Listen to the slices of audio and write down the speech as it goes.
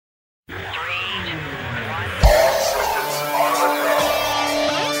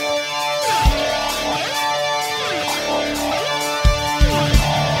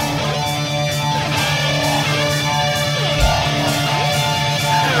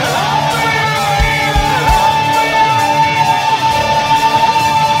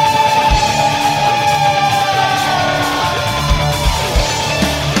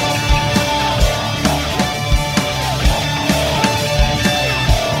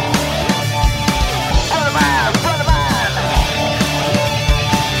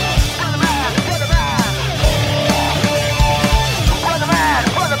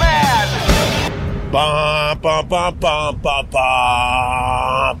ba ba ba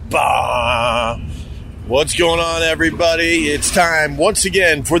ba ba. What's going on, everybody? It's time once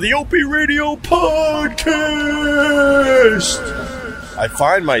again for the Opie Radio Podcast. I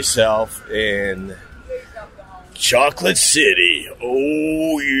find myself in Chocolate City.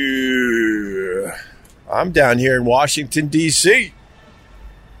 Oh, yeah. I'm down here in Washington, D.C.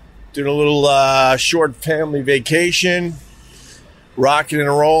 Doing a little short family vacation. Rocking and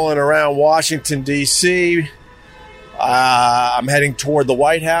rolling around Washington, D.C. I'm heading toward the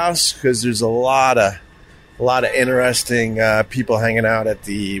White House because there's a lot of interesting people hanging out at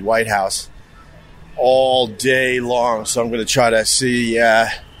the White House all day long. So I'm going to try to see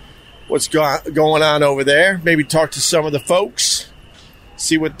what's going on over there. Maybe talk to some of the folks,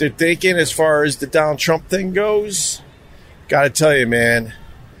 see what they're thinking as far as the Donald Trump thing goes. Got to tell you, man,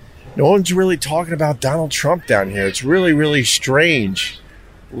 no one's really talking about Donald Trump down here. It's really, really strange.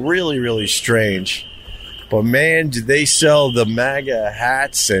 Really, really strange. But, man, do they sell the MAGA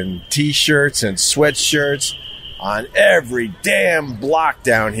hats and T-shirts and sweatshirts on every damn block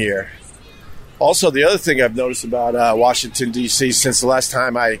down here. Also, the other thing I've noticed about Washington, D.C. since the last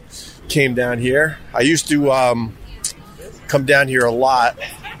time I came down here, I used to come down here a lot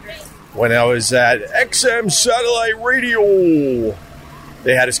when I was at XM Satellite Radio.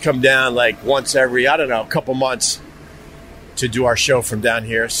 They had us come down like once every, a couple months to do our show from down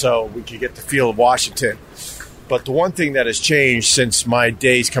here so we could get the feel of Washington. But the one thing that has changed since my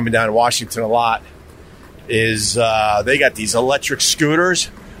days coming down to Washington a lot is they got these electric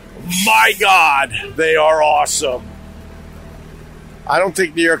scooters. My God, they are awesome. I don't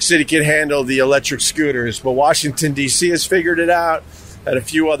think New York City can handle the electric scooters, but Washington, D.C. has figured it out, and a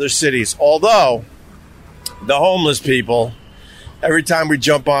few other cities. Although, the homeless people, every time we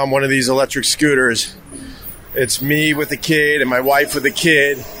jump on one of these electric scooters, it's me with a kid and my wife with a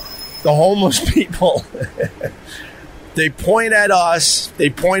kid. The homeless people, they point at us, they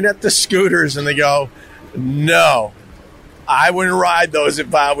point at the scooters, and they go, no, I wouldn't ride those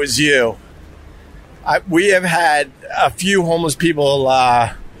if I was you. We have had a few homeless people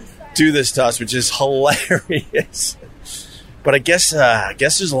do this to us, which is hilarious. But I guess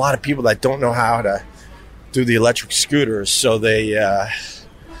there's a lot of people that don't know how to do the electric scooters, so they've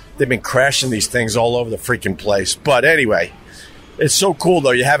been crashing these things all over the freaking place. But anyway, it's so cool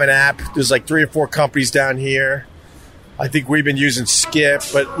though. You have an app. There's like 3 or 4 companies down here. I think we've been using Skip,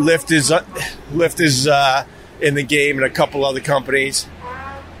 but Lyft is in the game, and a couple other companies.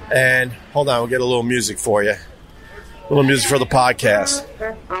 And hold on, we'll get a little music for you. A little music for the podcast.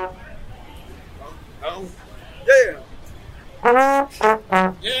 Yeah.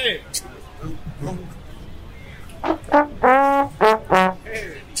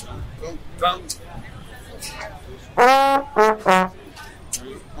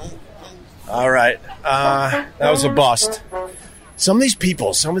 All right. That was a bust. Some of these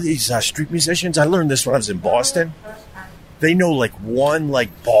people, some of these street musicians, I learned this when I was in Boston. They know like one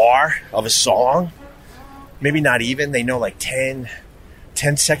like bar of a song. Maybe not even. They know like 10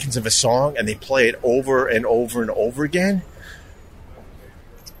 seconds of a song, and they play it over and over and over again.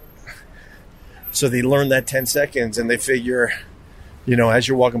 So they learn that 10 seconds, and they figure, as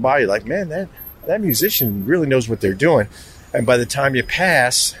you're walking by, you're like, man, that musician really knows what they're doing. And by the time you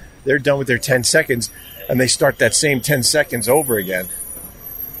pass, they're done with their 10 seconds, and they start that same 10 seconds over again.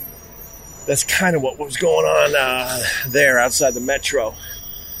 That's kind of what was going on there outside the metro.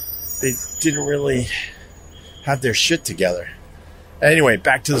 They didn't really have their shit together. Anyway,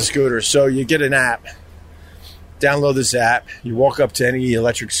 back to the scooters. So you get an app. Download this app. You walk up to any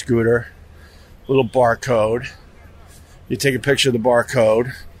electric scooter. Little barcode. You take a picture of the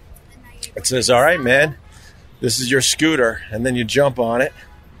barcode. It says, all right, man, this is your scooter. And then you jump on it.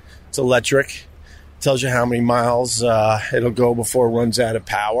 It's electric. It tells you how many miles it'll go before it runs out of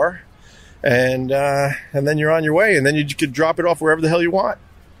power. And then you're on your way. And then you could drop it off wherever the hell you want.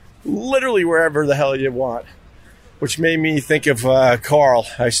 Literally wherever the hell you want. Which made me think of Carl.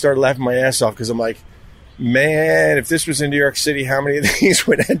 I started laughing my ass off because I'm like, man, if this was in New York City, how many of these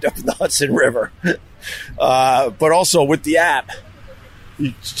would end up in the Hudson River? But also with the app,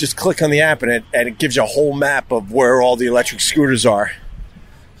 you just click on the app and it gives you a whole map of where all the electric scooters are.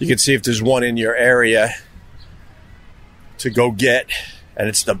 You can see if there's one in your area to go get. And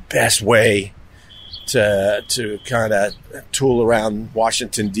it's the best way to kind of tool around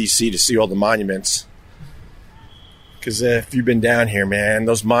Washington, D.C. to see all the monuments. Because if you've been down here, man,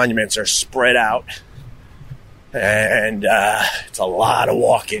 those monuments are spread out. And it's a lot of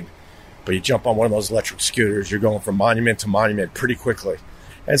walking. But you jump on one of those electric scooters, you're going from monument to monument pretty quickly.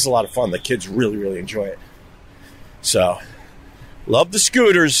 And it's a lot of fun. The kids really, really enjoy it. So, love the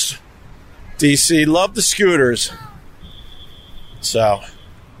scooters. DC love the scooters. So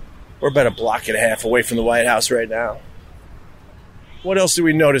we're about a block and a half away from the White House right now. What else did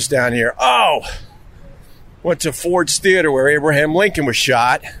we notice down here? Oh, went to Ford's Theater where Abraham Lincoln was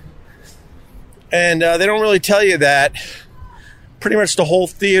shot. And they don't really tell you that pretty much the whole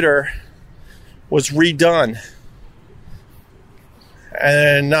theater was redone.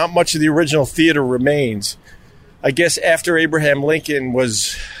 And not much of the original theater remains. I guess after Abraham Lincoln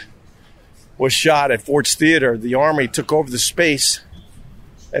was shot at Ford's Theater, the Army took over the space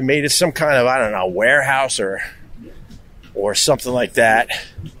and made it some kind of, I don't know, warehouse or something like that.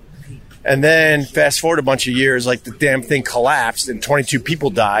 And then fast forward a bunch of years, like the damn thing collapsed and 22 people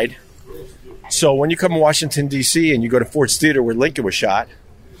died. So when you come to Washington, D.C. and you go to Ford's Theater where Lincoln was shot,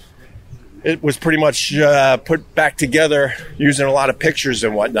 it was pretty much put back together using a lot of pictures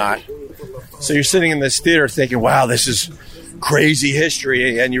and whatnot. So you're sitting in this theater thinking, wow, this is crazy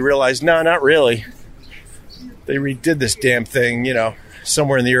history. And you realize, no, not really. They redid this damn thing,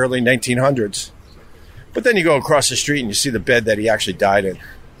 somewhere in the early 1900s. But then you go across the street and you see the bed that he actually died in,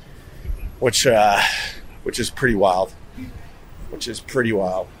 which is pretty wild.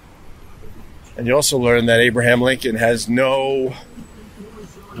 And you also learn that Abraham Lincoln has no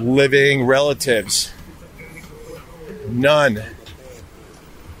living relatives. None.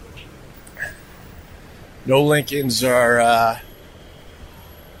 No Lincolns are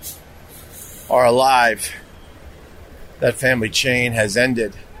alive. That family chain has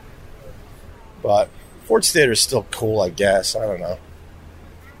ended. But Ford's Theater is still cool, I guess. I don't know.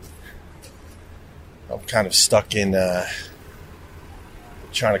 I'm kind of stuck in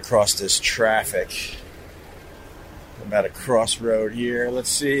trying to cross this traffic. I'm at a crossroad here. Let's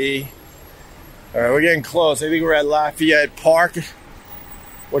see. All right, we're getting close. I think we're at Lafayette Park,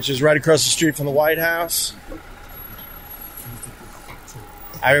 which is right across the street from the White House.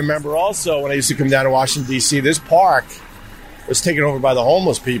 I remember also when I used to come down to Washington, D.C., this park was taken over by the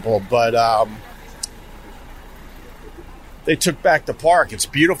homeless people, but they took back the park. It's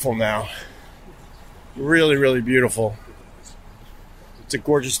beautiful now. Really, really beautiful. It's a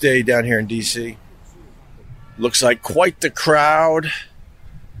gorgeous day down here in D.C. Looks like quite the crowd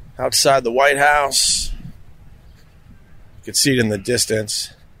outside the White House. You can see it in the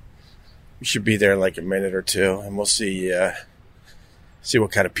distance. We should be there in like a minute or two, and we'll see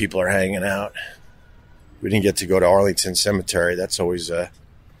what kind of people are hanging out. We didn't get to go to Arlington Cemetery. That's always a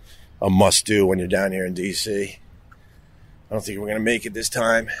must-do when you're down here in D.C. I don't think we're going to make it this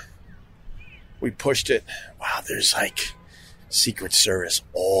time. We pushed it. Wow, there's like Secret Service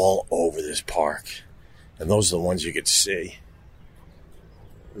all over this park. And those are the ones you could see.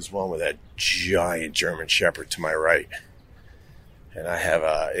 There's one with that giant German Shepherd to my right. And I have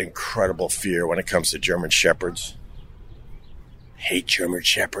an incredible fear when it comes to German Shepherds. Hate German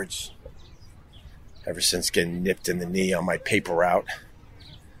Shepherds. Ever since getting nipped in the knee on my paper route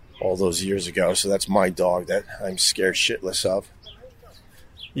all those years ago. So that's my dog that I'm scared shitless of.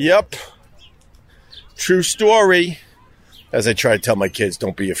 Yep. True story. As I try to tell my kids,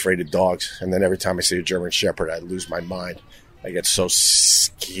 don't be afraid of dogs. And then every time I see a German Shepherd, I lose my mind. I get so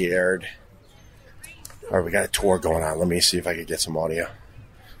scared. All right, we got a tour going on. Let me see if I can get some audio.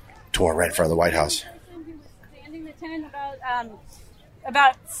 Tour right in front of the White House. Standing the tent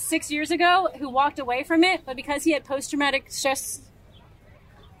about 6 years ago who walked away from it, but because he had post-traumatic stress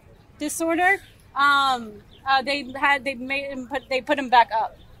disorder, they put him back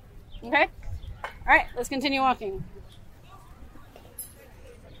up. Okay? All right, let's continue walking.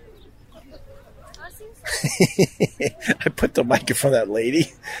 I put the mic in front of that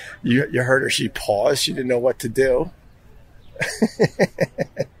lady. You heard her. She paused. She didn't know what to do.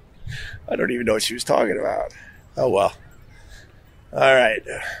 I don't even know what she was talking about. Oh, well. All right.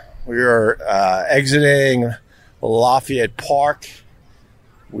 We are exiting Lafayette Park.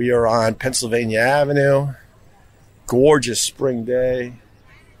 We are on Pennsylvania Avenue. Gorgeous spring day.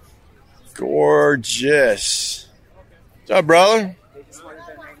 Gorgeous. What's up, brother?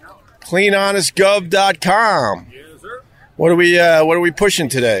 CleanHonestGov.com. Yes, sir. What are we pushing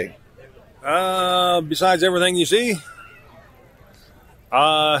today? Besides everything you see,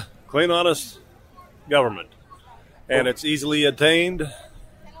 clean, honest government. And it's easily attained.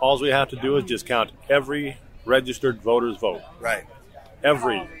 All we have to do is just count every registered voter's vote. Right.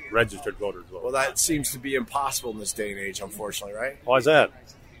 Every registered voter's vote. Well, that seems to be impossible in this day and age, unfortunately, right? Why is that?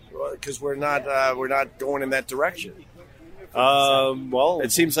 Well, because we're not going in that direction. Well,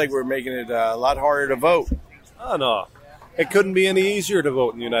 It seems like we're making it a lot harder to vote. oh, no. It couldn't be any easier to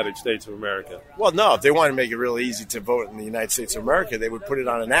vote in the United States of America. Well, no, if they wanted to make it really easy to vote in the United States of America, they would put it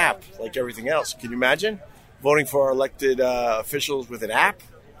on an app like everything else. Can you imagine voting for our elected officials with an app?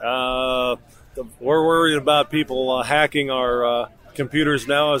 We're worried about people hacking our computers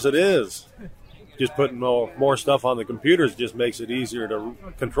now as it is. Just putting more stuff on the computers just makes it easier to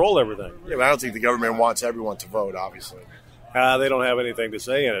control everything. Yeah, but I don't think the government wants everyone to vote, obviously. They don't have anything to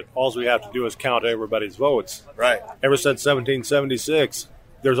say in it. All we have to do is count everybody's votes. Right. Ever since 1776,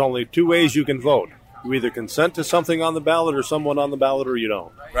 there's only two ways you can vote. You either consent to something on the ballot or someone on the ballot, or you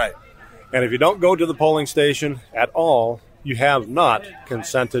don't. Right. And if you don't go to the polling station at all, you have not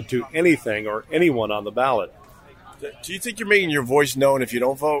consented to anything or anyone on the ballot. Do you think you're making your voice known if you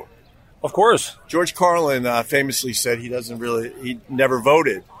don't vote? Of course. George Carlin famously said he never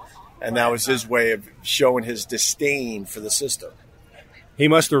voted, and that was his way of showing his disdain for the system. He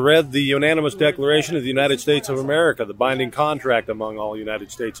must have read the unanimous Declaration of the United States of America, the binding contract among all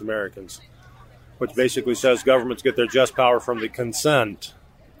United States Americans, which basically says governments get their just power from the consent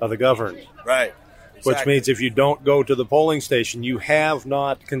of the governed. Right. Exactly. Which means if you don't go to the polling station, you have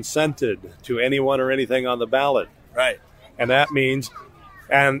not consented to anyone or anything on the ballot. Right. And that means,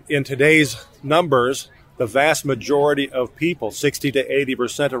 and in today's numbers, the vast majority of people, 60 to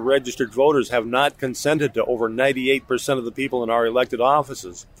 80% of registered voters, have not consented to over 98% of the people in our elected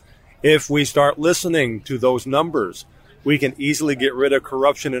offices. If we start listening to those numbers, we can easily get rid of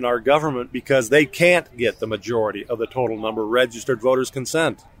corruption in our government because they can't get the majority of the total number of registered voters'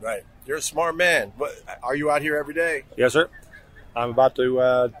 consent. Right. You're a smart man. But are you out here every day? Yes, sir. I'm about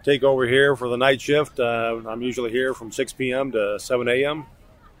to take over here for the night shift. I'm usually here from 6 p.m. to 7 a.m.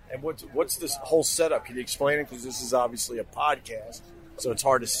 And what's this whole setup? Can you explain it? Because this is obviously a podcast, so it's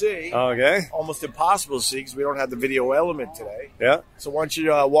hard to see. Okay. Almost impossible to see because we don't have the video element today. Yeah. So why don't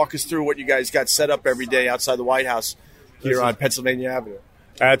you walk us through what you guys got set up every day outside the White House here on Pennsylvania Avenue?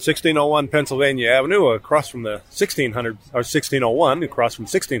 At 1601 Pennsylvania Avenue, across from the 1601, across from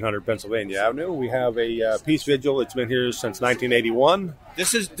 1600 Pennsylvania Avenue, we have a peace vigil. It's been here since 1981.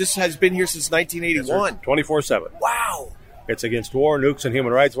 This has been here since 1981. 24/7. Wow. It's against war, nukes, and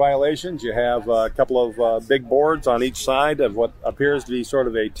human rights violations. You have a couple of big boards on each side of what appears to be sort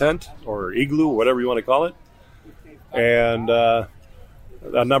of a tent or igloo, whatever you want to call it. And a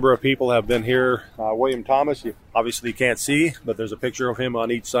number of people have been here. William Thomas, you obviously can't see, but there's a picture of him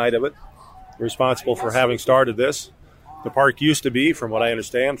on each side of it, responsible for having started this. The park used to be, from what I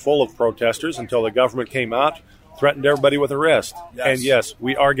understand, full of protesters until the government came out, threatened everybody with arrest. Yes. And yes,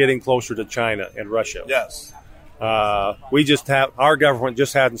 we are getting closer to China and Russia. Yes. Our government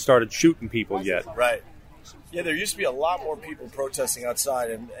just hasn't started shooting people yet. Right. Yeah, there used to be a lot more people protesting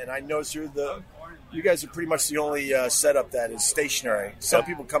outside, and I noticed you guys are pretty much the only setup that is stationary. Some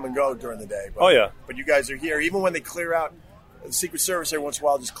people come and go during the day. But, But you guys are here. Even when they clear out, the Secret Service every once in a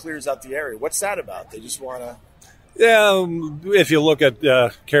while just clears out the area. What's that about? They just want to... Yeah, if you look at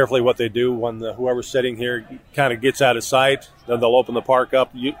carefully what they do, when whoever's sitting here kind of gets out of sight, then they'll open the park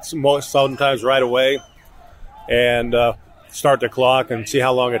up sometimes right away and start the clock and see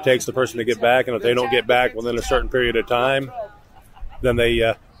how long it takes the person to get back. And if they don't get back within a certain period of time, then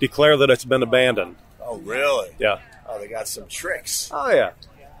they declare that it's been abandoned. Oh, really? Yeah. Oh, they got some tricks. Oh, yeah.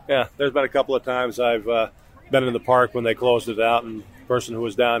 Yeah, there's been a couple of times I've been in the park when they closed it out, and the person who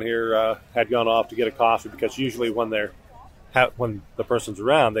was down here had gone off to get a coffee, because usually when the person's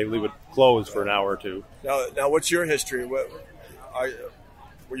around, they leave it closed for an hour or two. Now what's your history?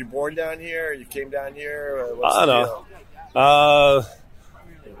 Were you born down here? You came down here? I don't know.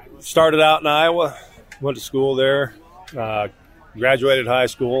 Started out in Iowa, went to school there, graduated high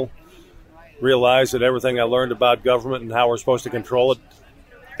school, realized that everything I learned about government and how we're supposed to control it,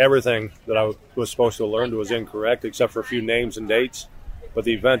 everything that I was supposed to learn was incorrect, except for a few names and dates, but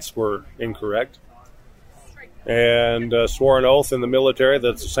the events were incorrect. And swore an oath in the military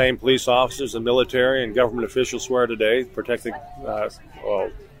that the same police officers and military and government officials swear today,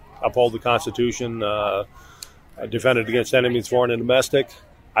 uphold the Constitution, defended against enemies, foreign and domestic.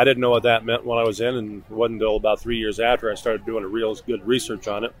 I didn't know what that meant when I was in, and it wasn't until about 3 years after I started doing a real good research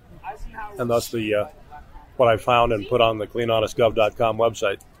on it, and thus what I found and put on the cleanhonestgov.com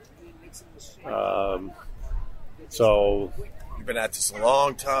website. So you've been at this a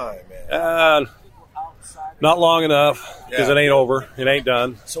long time, man. Not long enough, because It ain't over. It ain't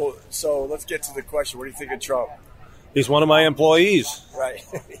done. So let's get to the question. What do you think of Trump? He's one of my employees. Right.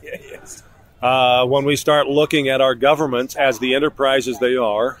 Yeah, yes. When we start looking at our governments as the enterprises they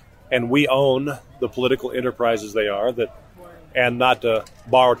are, and we own the political enterprises they are, and not to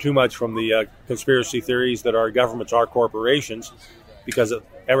borrow too much from the conspiracy theories that our governments are corporations, because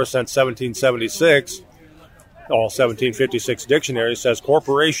ever since 1776, all 1756 dictionary says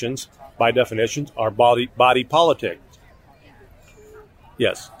corporations, by definition, are body politic.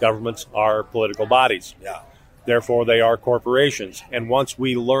 Yes, governments are political bodies. Yeah. Therefore, they are corporations. And once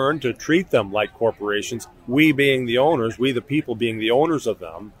we learn to treat them like corporations, we being the owners, we the people being the owners of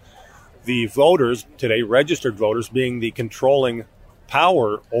them, the voters, today registered voters, being the controlling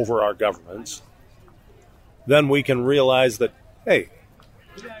power over our governments, then we can realize that, hey,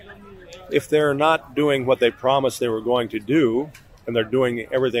 if they're not doing what they promised they were going to do, and they're doing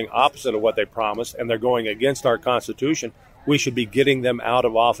everything opposite of what they promised, and they're going against our Constitution, we should be getting them out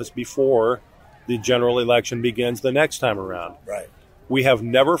of office before the general election begins the next time around. Right. We have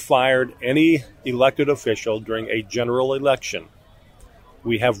never fired any elected official during a general election.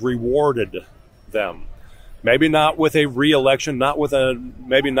 We have rewarded them. Maybe not with a re-election,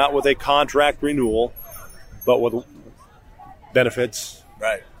 maybe not with a contract renewal, but with benefits.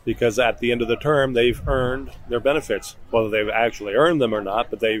 Right. Because at the end of the term, they've earned their benefits, whether they've actually earned them or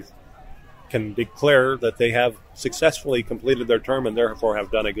not, but they can declare that they have successfully completed their term and therefore have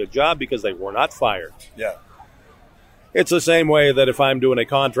done a good job because they were not fired. Yeah. It's the same way that if I'm doing a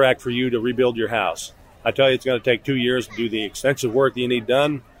contract for you to rebuild your house, I tell you it's going to take 2 years to do the extensive work that you need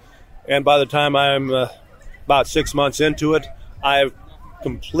done, and by the time I'm about 6 months into it, I've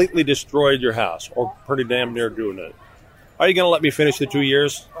completely destroyed your house, or pretty damn near doing it. Are you going to let me finish the 2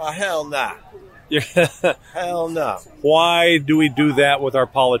 years? Hell nah. Hell no. Why do we do that with our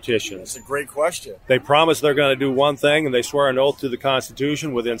politicians? That's a great question. They promise they're going to do one thing, and they swear an oath to the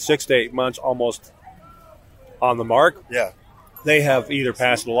Constitution within 6 to 8 months, almost on the mark. Yeah. They have either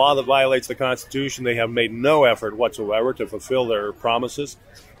passed a law that violates the Constitution, they have made no effort whatsoever to fulfill their promises,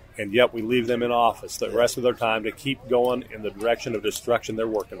 and yet we leave them in office the rest of their time to keep going in the direction of destruction they're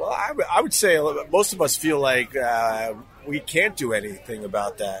working on. Well, I would say most of us feel like we can't do anything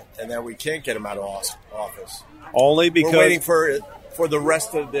about that, and that we can't get them out of office. Only because we're waiting for the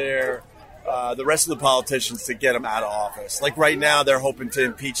rest of the politicians to get them out of office. Like right now, they're hoping to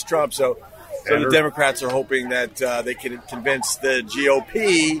impeach Trump, so the Democrats are hoping that they can convince the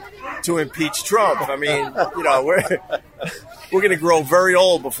GOP to impeach Trump. I mean, we're going to grow very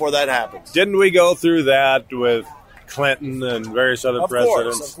old before that happens. Didn't we go through that with Clinton and various other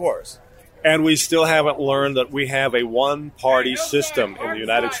presidents? Of course. And we still haven't learned that we have a one-party system in the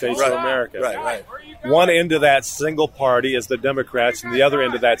United States of America. Right. One end of that single party is the Democrats, and the other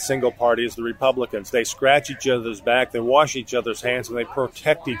end of that single party is the Republicans. They scratch each other's back, they wash each other's hands, and they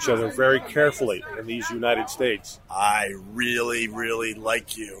protect each other very carefully in these United States. I really, really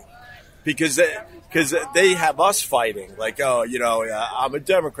like you. Because they have us fighting. Like, I'm a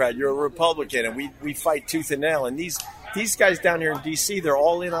Democrat, you're a Republican, and we fight tooth and nail. And these guys down here in D.C., they're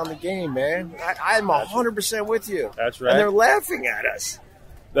all in on the game, man. I'm 100% with you. That's right. And they're laughing at us.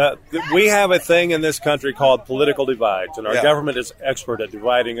 We have a thing in this country called political divides, and our government is expert at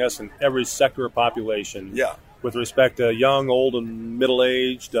dividing us in every sector of population. Yeah. With respect to young, old, and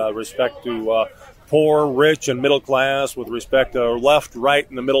middle-aged, respect to poor, rich, and middle class, with respect to left, right,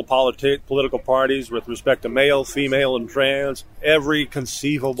 and the middle political parties, with respect to male, female, and trans, every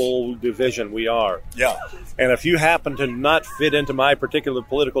conceivable division we are. Yeah. And if you happen to not fit into my particular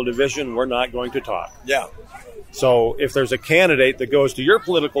political division, we're not going to talk. Yeah. So if there's a candidate that goes to your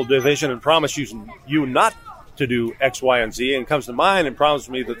political division and promises you not to do X, Y, and Z, and comes to mine and promises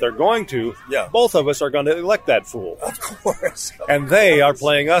me that they're going to, both of us are going to elect that fool. Of course. And they are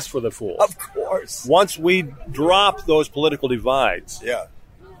playing us for the fool. Of course. Once we drop those political divides,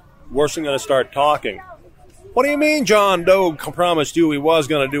 we're going to start talking. What do you mean John Doe promised you he was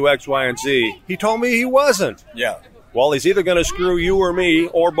going to do X, Y, and Z? He told me he wasn't. Yeah. Well, he's either going to screw you or me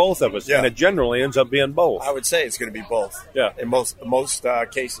or both of us, and it generally ends up being both. I would say it's going to be both. Yeah. In most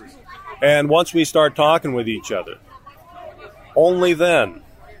cases. And once we start talking with each other, only then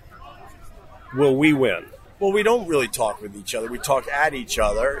will we win. Well, we don't really talk with each other. We talk at each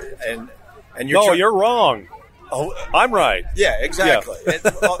other, and you're wrong. Oh, I'm right. Yeah, exactly. Yeah.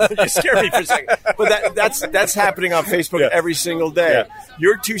 You scared me for a second. But that's happening on Facebook every single day. Yeah.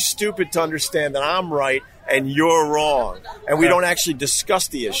 You're too stupid to understand that I'm right and you're wrong, and we don't actually discuss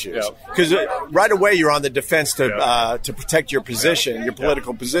the issues because right away you're on the defense to protect your position, your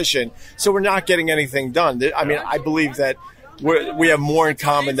political position. So we're not getting anything done. I mean, I believe that we have more in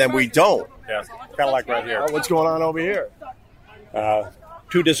common than we don't. Yeah, kind of like right here. What's going on over here?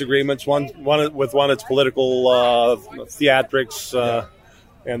 Two disagreements. One it's political theatrics,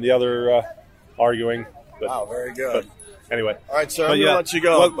 and the other arguing. Wow, very good. Anyway. All right, sir, I'm going to let you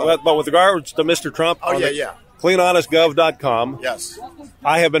go. But with regards to Mr. Trump, cleanhonestgov.com, yes,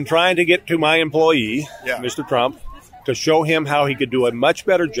 I have been trying to get to my employee, Mr. Trump, to show him how he could do a much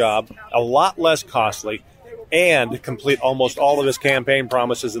better job, a lot less costly, and complete almost all of his campaign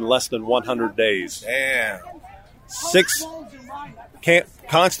promises in less than 100 days. Damn.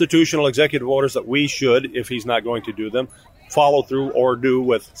 constitutional executive orders that we should, if he's not going to do them, follow through or do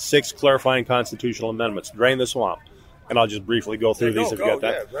with 6 clarifying constitutional amendments. Drain the swamp. And I'll just briefly go through these if you got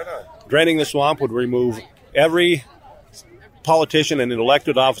that. Yeah, right on. Draining the swamp would remove every politician in an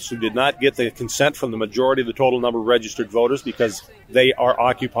elected office who did not get the consent from the majority of the total number of registered voters because they are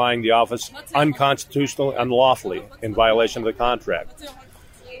occupying the office unconstitutionally, unlawfully, in violation of the contract.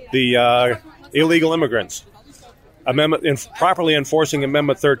 The illegal immigrants. Properly enforcing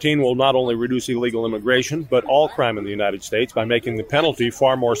Amendment 13 will not only reduce illegal immigration, but all crime in the United States by making the penalty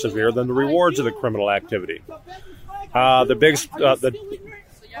far more severe than the rewards of the criminal activity. The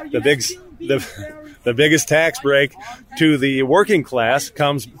biggest tax break to the working class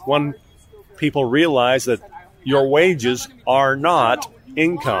comes when people realize that your wages are not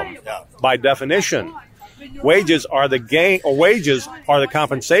income by definition. Wages are the gain, or wages are the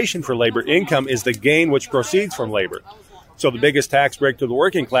compensation for labor. Income is the gain which proceeds from labor. So the biggest tax break to the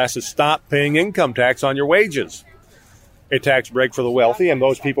working class is stop paying income tax on your wages. A tax break for the wealthy and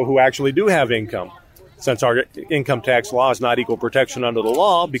those people who actually do have income. Since our income tax law is not equal protection under the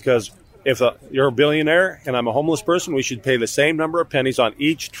law, because if you're a billionaire and I'm a homeless person, we should pay the same number of pennies on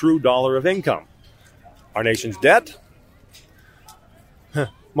each true dollar of income. Our nation's debt,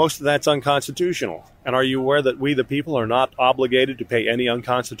 most of that's unconstitutional. And are you aware that we, the people, are not obligated to pay any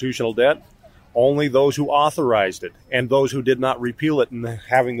unconstitutional debt? Only those who authorized it and those who did not repeal it and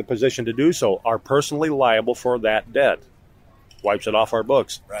having the position to do so are personally liable for that debt. Wipes it off our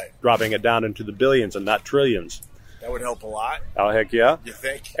books, right? Dropping it down into the billions and not trillions. That would help a lot. Oh, heck yeah. You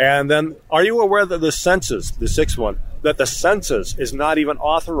think? And then, are you aware that the census, the 6th one, that the census is not even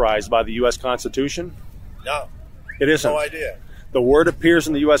authorized by the U.S. Constitution? No. It isn't. No idea. The word appears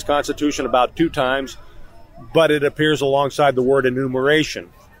in the U.S. Constitution about 2 times, but it appears alongside the word enumeration.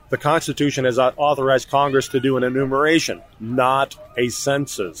 The Constitution has authorized Congress to do an enumeration, not a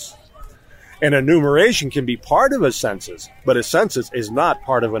census. An enumeration can be part of a census, but a census is not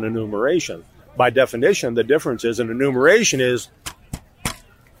part of an enumeration. By definition, the difference is an enumeration is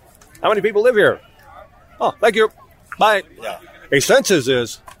how many people live here? Oh, thank you. Bye. Yeah. A census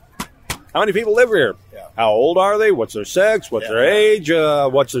is how many people live here? Yeah. How old are they? What's their sex? What's their age?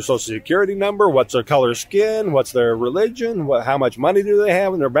 What's their social security number? What's their color of skin? What's their religion? How much money do they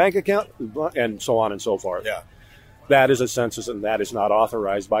have in their bank account? And so on and so forth. Yeah. That is a census, and that is not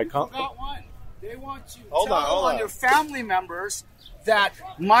authorized by Congress. They want to hold tell on. Your family members that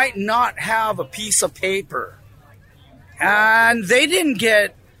might not have a piece of paper. And they didn't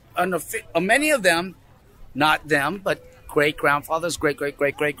get, many of them, not them, but great-grandfathers,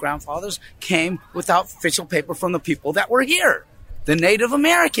 great-great-great-great-grandfathers came without official paper from the people that were here, the Native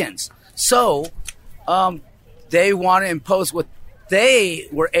Americans. So they want to impose what they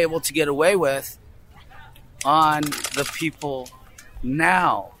were able to get away with on the people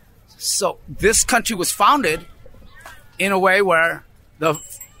now. So this country was founded in a way where the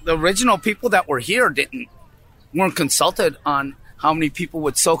original people that were here weren't consulted on how many people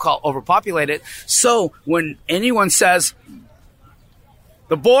would so-called overpopulate it. So when anyone says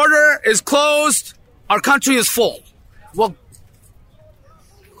the border is closed, our country is full. Well,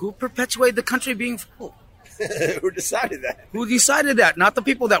 who perpetuated the country being full? Who decided that? Who decided that? Not the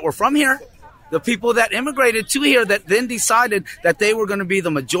people that were from here. The people that immigrated to here that then decided that they were going to be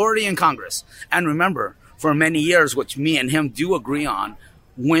the majority in Congress. And remember, for many years, which me and him do agree on,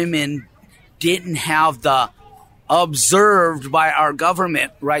 women didn't have the observed by our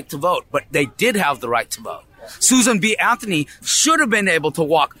government right to vote, but they did have the right to vote. Susan B. Anthony should have been able to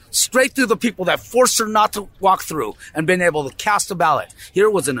walk straight through the people that forced her not to walk through and been able to cast a ballot. Here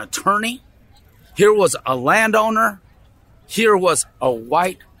was an attorney. Here was a landowner. Here was a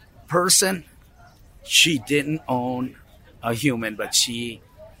white person. She didn't own a human, but she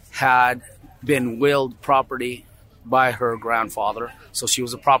had been willed property by her grandfather. So she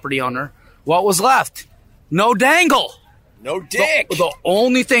was a property owner. What was left? No dangle. No dick. The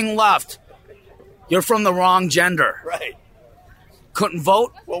only thing left, you're from the wrong gender. Right. Couldn't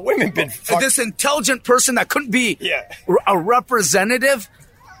vote. Well, women been fucked. This intelligent person that couldn't be a representative,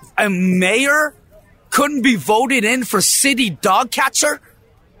 a mayor, couldn't be voted in for city dog catcher.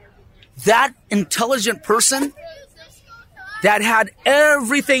 That intelligent person that had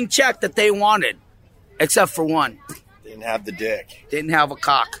everything checked that they wanted, except for one. Didn't have the dick. Didn't have a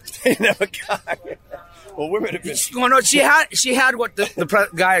cock. Didn't have a cock. Well, women have been... She had what the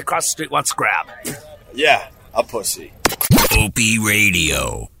guy across the street wants to grab. Yeah, a pussy. Opie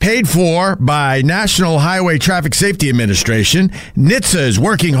Radio. Paid for by National Highway Traffic Safety Administration, NHTSA is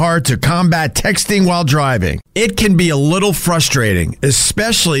working hard to combat texting while driving. It can be a little frustrating,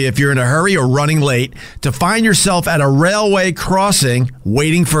 especially if you're in a hurry or running late, to find yourself at a railway crossing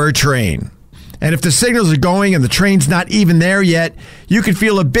waiting for a train. And if the signals are going and the train's not even there yet, you can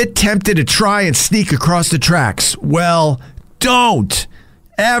feel a bit tempted to try and sneak across the tracks. Well, don't.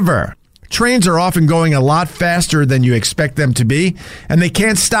 Ever. Trains are often going a lot faster than you expect them to be, and they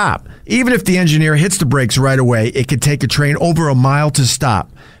can't stop. Even if the engineer hits the brakes right away, it could take a train over a mile to stop.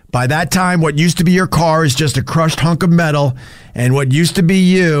 By that time, what used to be your car is just a crushed hunk of metal, and what used to be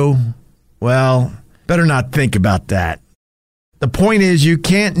you, well, better not think about that. The point is, you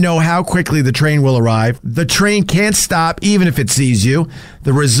can't know how quickly the train will arrive. The train can't stop even if it sees you.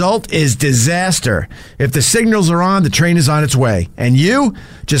 The result is disaster. If the signals are on, the train is on its way. And you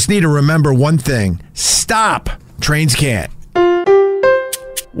just need to remember one thing. Stop. Trains can't.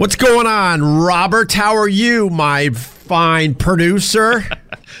 What's going on, Robert? How are you, my fine producer?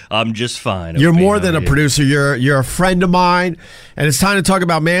 I'm just fine. You're more than a producer. You're a friend of mine, and it's time to talk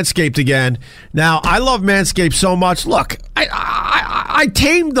about Manscaped again. Now, I love Manscaped so much. Look, I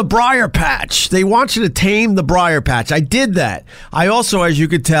tamed the briar patch. They want you to tame the briar patch. I did that. I also, as you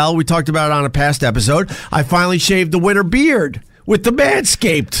could tell, we talked about it on a past episode, I finally shaved the winter beard with the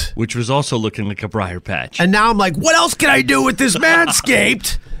Manscaped. Which was also looking like a briar patch. And now I'm like, what else can I do with this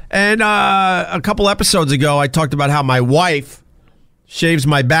Manscaped? And a couple episodes ago, I talked about how my wife shaves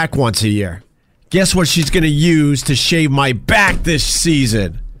my back once a year. Guess what she's going to use to shave my back this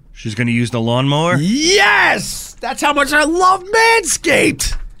season? She's going to use the lawnmower? Yes! That's how much I love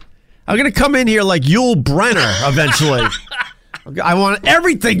Manscaped! I'm going to come in here like Yul Brynner eventually. I want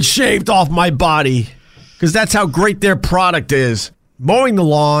everything shaved off my body because that's how great their product is. Mowing the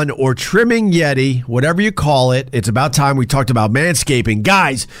lawn or trimming Yeti, whatever you call it, it's about time we talked about manscaping.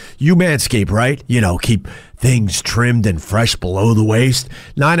 Guys, you manscape, right? You know, keep things trimmed and fresh below the waist.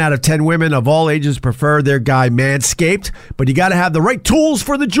 9 out of 10 women of all ages prefer their guy manscaped, but you got to have the right tools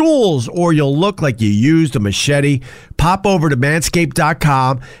for the jewels or you'll look like you used a machete. Pop over to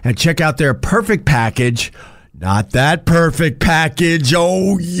manscaped.com and check out their perfect package. Not that perfect package,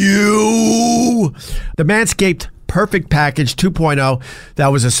 oh you! The Manscaped Perfect Package 2.0 that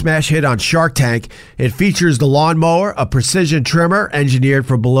was a smash hit on Shark Tank. It features the lawnmower, a precision trimmer engineered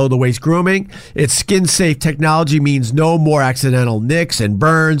for below-the-waist grooming. Its skin-safe technology means no more accidental nicks and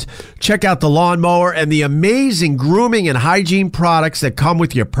burns. Check out the lawnmower and the amazing grooming and hygiene products that come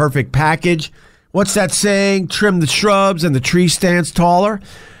with your perfect package. What's that saying? Trim the shrubs and the tree stands taller.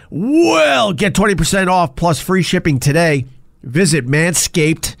 Well, get 20% off plus free shipping today. Visit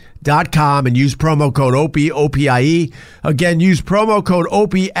manscaped.com and use promo code OPIE, O-P-I-E. Again, use promo code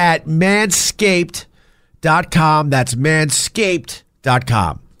OPIE at manscaped.com. That's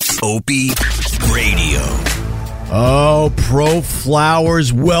manscaped.com. Opie Radio. Oh, Pro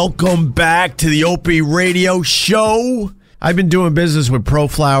Flowers, welcome back to the Opie Radio Show. I've been doing business with Pro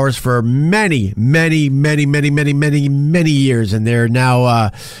Flowers for many years, and they're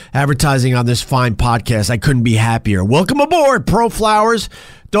now advertising on this fine podcast. I couldn't be happier. Welcome aboard, Pro Flowers.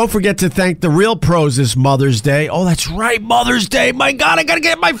 Don't forget to thank the real pros this Mother's Day. Oh, that's right, Mother's Day. My God, I got to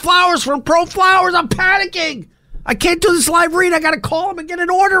get my flowers from Pro Flowers. I'm panicking. I can't do this live read. I got to call them and get an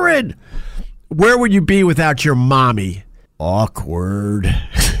order in. Where would you be without your mommy? Awkward.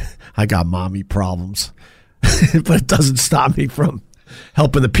 I got mommy problems. But it doesn't stop me from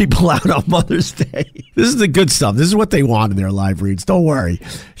helping the people out on Mother's Day. This is the good stuff. This is what they want in their live reads. Don't worry.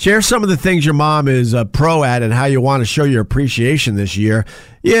 Share some of the things your mom is a pro at and how you want to show your appreciation this year.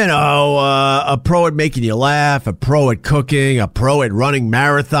 You know, a pro at making you laugh, a pro at cooking, a pro at running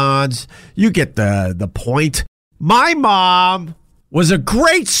marathons. You get the point. My mom was a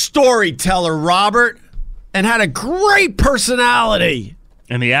great storyteller, Robert, and had a great personality.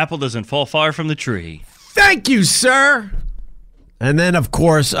 And the apple doesn't fall far from the tree. Thank you, sir. And then, of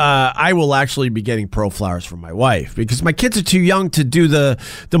course, I will actually be getting Pro Flowers from my wife because my kids are too young to do the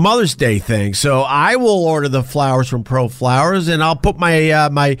Mother's Day thing. So I will order the flowers from Pro Flowers, and I'll put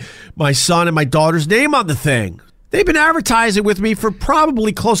my son and my daughter's name on the thing. They've been advertising with me for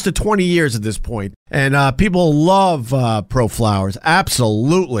probably close to 20 years at this point, and people love Pro Flowers.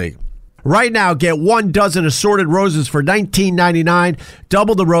 Absolutely. Right now, get 1 dozen assorted roses for $19.99.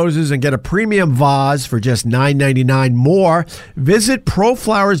 Double the roses and get a premium vase for just $9.99 more. Visit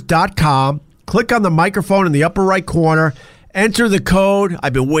proflowers.com. Click on the microphone in the upper right corner. Enter the code.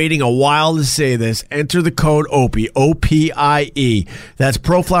 I've been waiting a while to say this. Enter the code OPIE, O-P-I-E. That's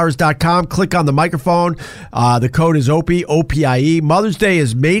proflowers.com. Click on the microphone. The code is OPIE, O-P-I-E. Mother's Day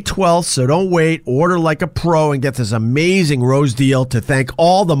is May 12th, so don't wait. Order like a pro and get this amazing rose deal to thank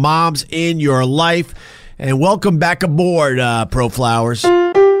all the moms in your life. And welcome back aboard, ProFlowers.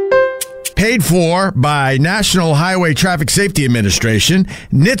 Paid for by National Highway Traffic Safety Administration,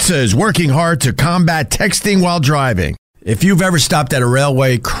 NHTSA is working hard to combat texting while driving. If you've ever stopped at a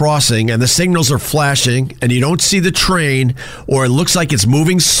railway crossing and the signals are flashing and you don't see the train, or it looks like it's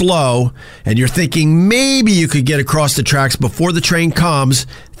moving slow and you're thinking maybe you could get across the tracks before the train comes,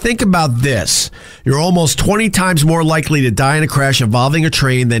 think about this. You're almost 20 times more likely to die in a crash involving a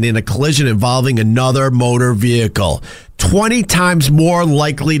train than in a collision involving another motor vehicle. 20 times more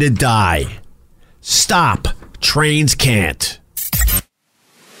likely to die. Stop. Trains can't.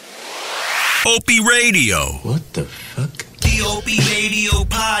 Opie Radio. What the fuck? The Opie Radio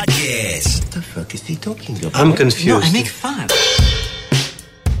Podcast. What the fuck is he talking about? I'm confused. No, I make fun.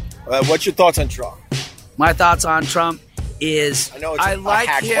 What's your thoughts on Trump? My thoughts on Trump is I know it's a like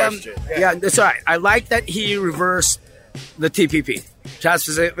hack him. question. Yeah, that's all right. I like that he reversed the TPP,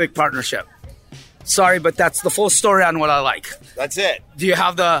 Trans-Pacific Partnership. Sorry, but that's the full story on what I like. That's it. Do you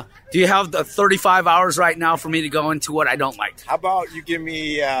have the 35 hours right now for me to go into what I don't like? How about you give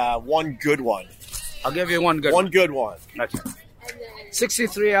me one good one? I'll give you one good one. One good one. Okay.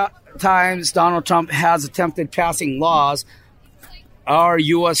 63 times Donald Trump has attempted passing laws. Our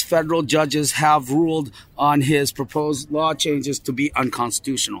U.S. federal judges have ruled on his proposed law changes to be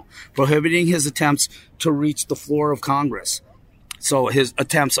unconstitutional, prohibiting his attempts to reach the floor of Congress. So his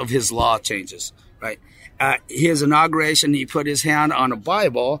attempts of his law changes, right? At his inauguration, he put his hand on a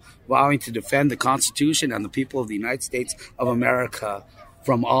Bible, vowing to defend the Constitution and the people of the United States of America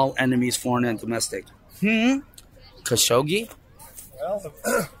from all enemies, foreign and domestic. Khashoggi? Well,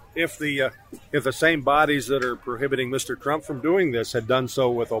 if the same bodies that are prohibiting Mr. Trump from doing this had done so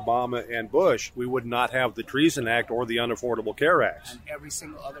with Obama and Bush, we would not have the Treason Act or the Unaffordable Care Act. And every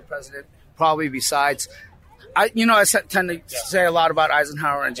single other president, probably besides. I tend to say a lot about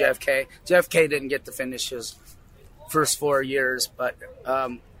Eisenhower and JFK. JFK didn't get to finish his first 4 years, but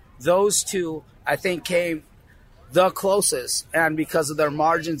those two, I think, came the closest. And because of their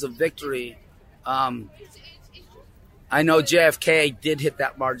margins of victory, I know JFK did hit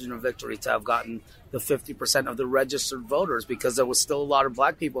that margin of victory to have gotten the 50% of the registered voters, because there was still a lot of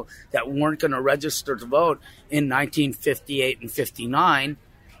black people that weren't going to register to vote in 1958 and 59.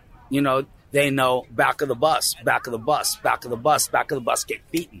 They know back of the bus, back of the bus, back of the bus, back of the bus, get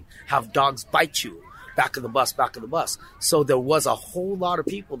beaten, have dogs bite you, back of the bus, back of the bus. So there was a whole lot of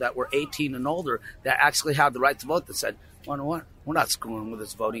people that were 18 and older that actually had the right to vote that said, you know what, we're not screwing with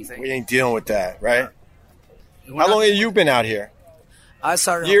this voting thing. We ain't dealing with that, right? How long have you been out here? I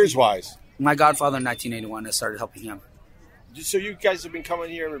started years-wise. My godfather in 1981, I started helping him. So you guys have been coming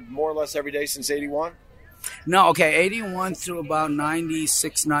here more or less every day since 81? No, okay, 81 through about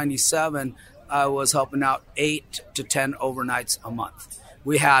 96, 97, I was helping out 8 to 10 overnights a month.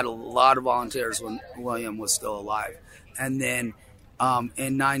 We had a lot of volunteers when William was still alive. And then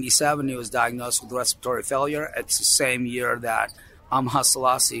in 97, he was diagnosed with respiratory failure. It's the same year that Haile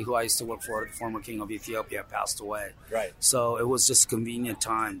Selassie, who I used to work for, the former king of Ethiopia, passed away. Right. So it was just a convenient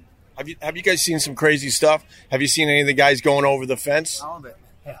time. Have you guys seen some crazy stuff? Have you seen any of the guys going over the fence? All of it.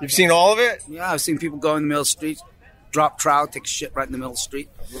 Yeah. You've seen all of it? Yeah, I've seen people go in the middle of the street, drop trout, take a shit right in the middle of the street.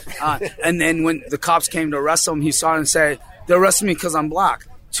 And then when the cops came to arrest him, he saw it and said, "They're arresting me because I'm black."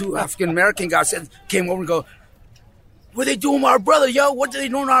 2 African-American guys came over and go, "What are they doing to our brother, yo? What are they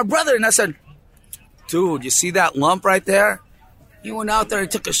doing to our brother?" And I said, "Dude, you see that lump right there? He went out there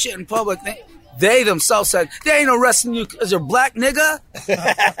and took a shit in public." They themselves said, "They ain't arresting you because you're black, nigga.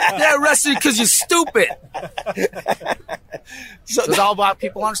 They're arresting you because you're stupid." So it's all about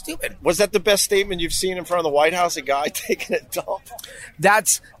people aren't stupid. Was that the best statement you've seen in front of the White House? A guy taking a dump?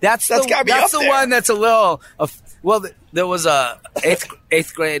 That's the one that's a little. There was a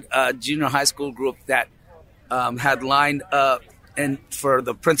eighth grade junior high school group that had lined up and for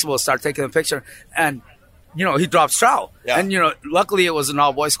the principal to start taking a picture, and he drops trout, and luckily it was an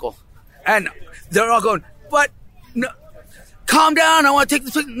all boys school. And they're all going, "But no, calm down, I want to take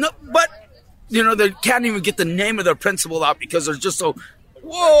this picture." No, but they can't even get the name of their principal out because they're just so,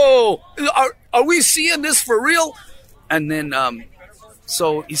 whoa, are we seeing this for real? And then,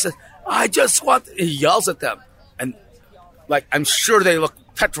 so he said, "I just want," he yells at them. And I'm sure they look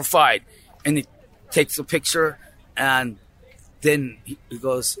petrified. And he takes a picture, and then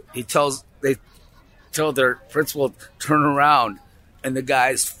they tell their principal to turn around, and the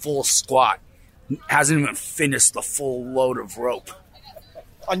guy's full squat, hasn't even finished the full load of rope.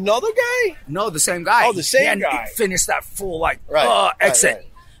 Another guy? No, the same guy. Oh, the same he hadn't guy. Finished that full Right, exit, right.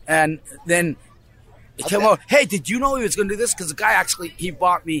 and then he came over. Hey, did you know he was going to do this? Because the guy he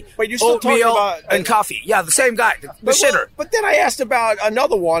bought me Wait, you're still talking oatmeal about- and coffee. Yeah, the same guy, the shitter. But then I asked about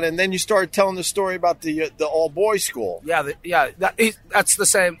another one, and then you started telling the story about the all boys school. Yeah, that's the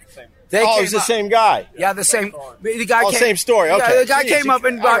same. They Oh, came it's the up- same guy. Yeah, the same. The guy Oh, came, same story, Yeah, okay. the guy Jeez, came up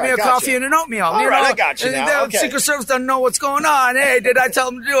and all bought right, me a gotcha. coffee and an oatmeal. All right, I got you and now, the okay. Secret Service doesn't know what's going on. Hey, did I tell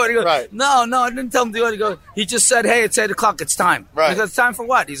him to do it? He goes, Right. No, I didn't tell him to do it. He goes, he just said, hey, it's 8 o'clock. It's time. Right. He goes, time for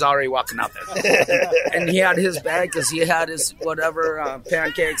what? He's already walking out there. And he had his bag because he had his whatever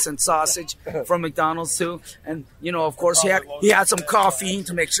pancakes and sausage from McDonald's too. And, of course, he had some coffee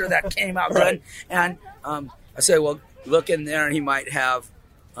to make sure that came out good. And I said, well, look in there, and he might have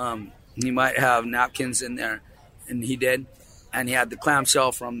napkins in there, and he did, and he had the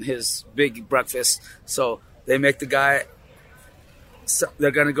clamshell from his big breakfast. So they make the guy. So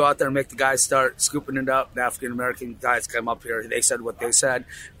they're gonna go out there and make the guys start scooping it up. The African American guys come up here. They said what they said,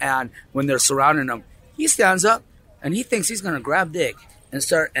 and when they're surrounding him, he stands up and he thinks he's gonna grab Dick and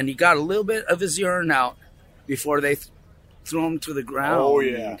start. And he got a little bit of his urine out before they threw him to the ground. Oh,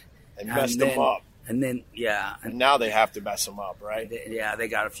 yeah. And messed him up. And then, And now they have to mess him up, right? they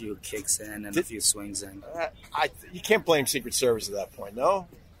got a few kicks in and a few swings in. You can't blame Secret Service at that point, no?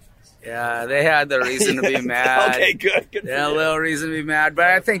 Yeah, they had the reason to be mad. Okay, good. They had a little reason to be mad, but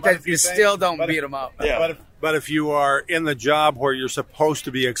I think that you still don't beat them up. Yeah. But if you are in the job where you're supposed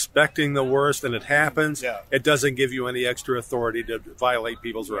to be expecting the worst and it happens, it doesn't give you any extra authority to violate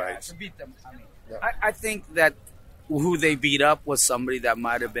people's rights. To beat them, I think that who they beat up was somebody that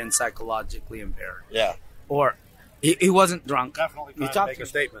might have been psychologically impaired. Yeah. Or he wasn't drunk. Definitely He trying to talked make to a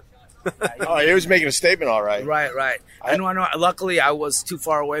statement. Oh, he was making a statement, all right. Right. Luckily, I was too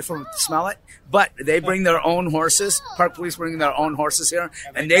far away from it to smell it. But they bring their own horses. Park Police bring their own horses here,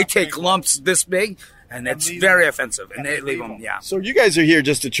 and they take lumps this big, and it's very offensive. And they leave them. Yeah, So you guys are here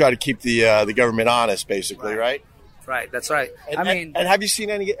just to try to keep the government honest, basically, right? right. That's right. And have you seen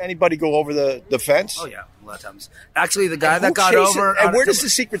anybody go over the fence? Oh yeah, a lot of times. Actually, the guy And that who got chases- over. And where does the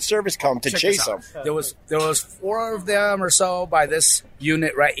Secret Service come to Check chase this them? out. There was 4 of them or so by this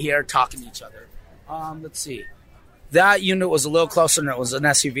unit right here talking to each other. Let's see. That unit was a little closer, and it was an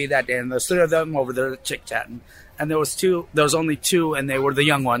SUV that day, and there's 3 of them over there chit-chatting. And there was only 2, and they were the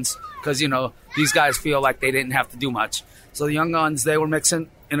young ones, because, these guys feel like they didn't have to do much. So the young ones, they were mixing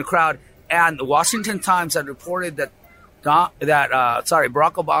in a crowd, and the Washington Times had reported that Barack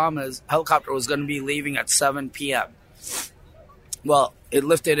Obama's helicopter was going to be leaving at 7 p.m. Well, it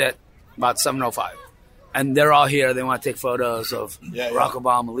lifted at about 7:05. And they're all here. They want to take photos of Barack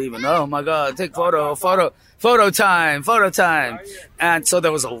Obama leaving. Oh, my God, take photo time. And so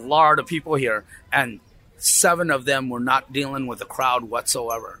there was a lot of people here. And 7 of them were not dealing with the crowd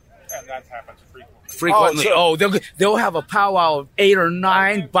whatsoever. And that happens frequently. They'll have a powwow of 8 or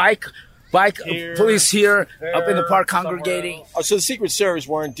 9 bike Here, police here up in the park somewhere congregating. Oh, so the Secret Service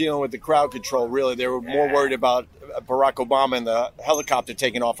weren't dealing with the crowd control, really. They were more worried about Barack Obama and the helicopter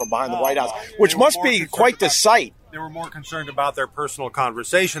taking off from behind the White House, which must be quite the sight. They were more concerned about their personal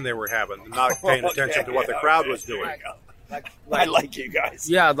conversation they were having, not paying attention to what the crowd was doing. I like you guys.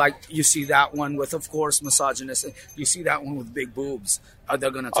 Yeah, like you see that one with, of course, misogynistic. You see that one with big boobs. Are they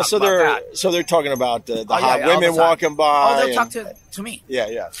going to talk about that? So they're talking about the Oh, hot yeah, all women the time. walking by. Oh, they'll and- talk to me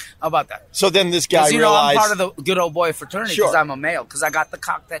Yeah. about that. So then this guy Because, realized. I'm part of the good old boy fraternity because Sure. I'm a male, because I got the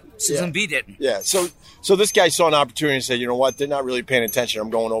cock that Susan B didn't. Yeah. So this guy saw an opportunity and said, you know what? They're not really paying attention. I'm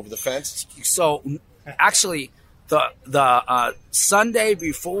going over the fence. So actually, the Sunday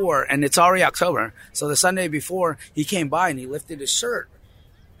before, and it's already October, so the Sunday before, he came by and he lifted his shirt.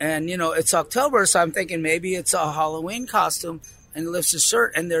 And, it's October, so I'm thinking maybe it's a Halloween costume. And he lifts his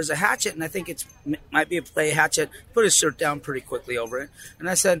shirt, and there's a hatchet, and I think it might be a play hatchet. Put his shirt down pretty quickly over it. And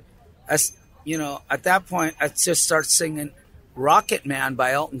I said, at that point, I just start singing Rocket Man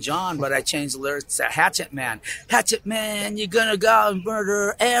by Elton John, but I changed the lyrics to Hatchet Man. Hatchet Man, you're going to go and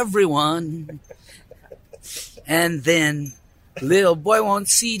murder everyone. And then little boy won't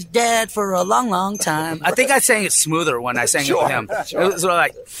see dad for a long, long time. I think I sang it smoother when I sang it with him. Sure. It was sort of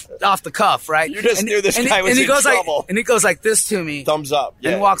like off the cuff, right? You just knew this guy was he in goes trouble. and he goes like this to me. Thumbs up.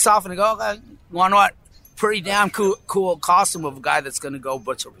 Yeah. And walks off and he goes, okay, want what? Pretty damn cool costume of a guy that's going to go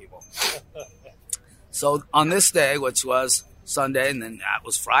butcher people. So on this day, which was Sunday, and then that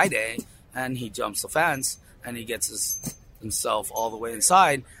was Friday, and he jumps the fence and he gets himself all the way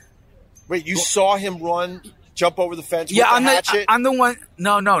inside. Wait, you saw him jump over the fence Yeah, with the hatchet? I'm the one.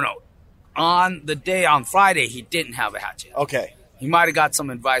 No. On the day on Friday, he didn't have a hatchet. Okay. He might have got some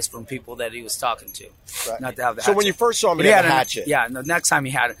advice from people that he was talking to, not to have the hatchet. So when you first saw him, But he had a hatchet. Yeah, and the next time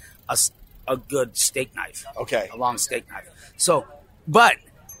he had a good steak knife. Okay. A long steak knife. So, but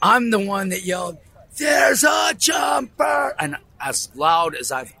I'm the one that yelled, "There's a jumper!" And as loud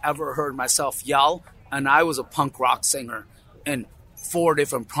as I've ever heard myself yell, and I was a punk rock singer in 4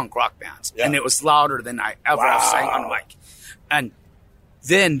 different punk rock bands. Yeah. And it was louder than I ever have sang on a mic. And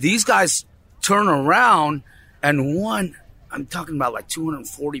then these guys turn around, and one, I'm talking about like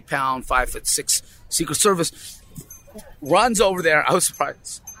 240-pound, 5'6" Secret Service, runs over there. I was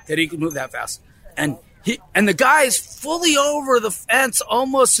surprised that he could move that fast. And the guy is fully over the fence,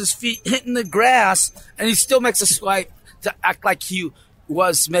 almost his feet hitting the grass, and he still makes a swipe to act like he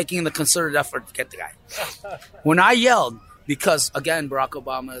was making the concerted effort to get the guy. When I yelled, because, again, Barack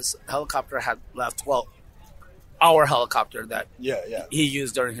Obama's helicopter had left, well, our helicopter that he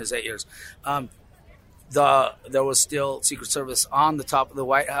used during his 8 years, there was still Secret Service on the top of the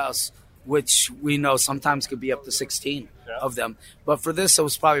White House, which we know sometimes could be up to 16 of them. But for this, it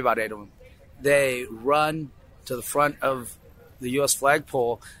was probably about 8 of them. They run to the front of the U.S.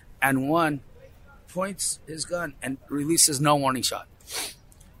 flagpole, and one points his gun and releases no warning shot.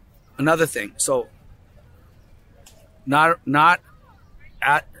 Another thing, so not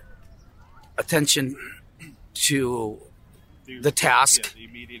at attention to the task. The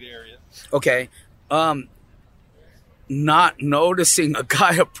immediate area. Okay. Not noticing a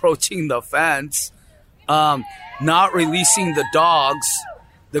guy approaching the fence, not releasing the dogs,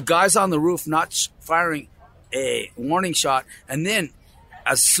 the guys on the roof not firing a warning shot, and then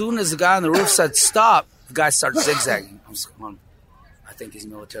as soon as the guy on the roof said stop, the guy started zigzagging. I was going, I think he's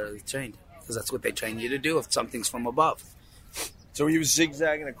militarily trained, because that's what they train you to do if something's from above. So he was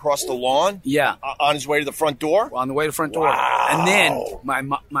zigzagging across the lawn? Yeah. On his way to the front door? On the way to the front door. Wow. And then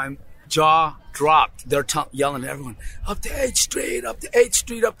my jaw dropped. They're yelling at everyone, up to 8th Street, up to 8th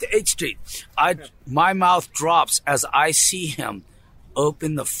Street, up to 8th Street. My mouth drops as I see him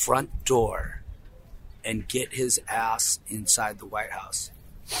open the front door and get his ass inside the White House.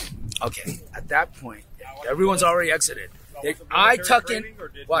 Okay, at that point, everyone's already exited. I tuck in,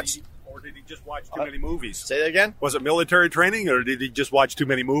 watch. Or did he just watch too many movies? Say that again? Was it military training, or did he just watch too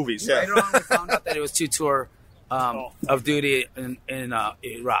many movies? Later on, we found out that it was 2 tour of duty in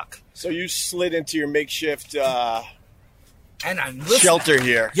Iraq. So you slid into your makeshift And I'm listening. shelter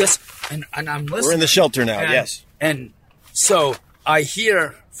here. Yes, and I'm listening. We're in the shelter now, And- yes. And so I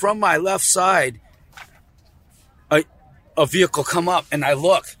hear from my left side a vehicle come up, and I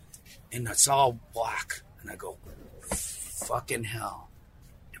look, and it's all black. And I go, fucking hell.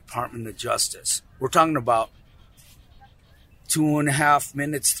 Department of Justice. We're talking about 2.5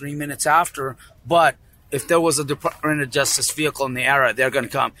 minutes, 3 minutes after, but if there was a Department of Justice vehicle in the area, they're going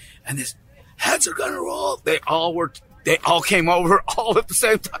to come, and these heads are going to roll. They all came over all at the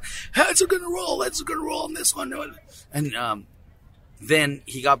same time. Heads are going to roll, and this one. And then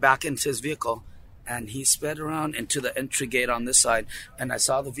he got back into his vehicle, and he sped around into the entry gate on this side, and I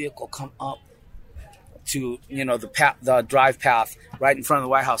saw the vehicle come up to, the drive path right in front of the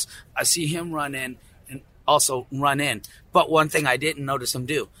White House. I see him run in and also run in. But one thing I didn't notice him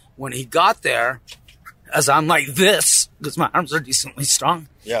do, when he got there, as I'm like this, because my arms are decently strong.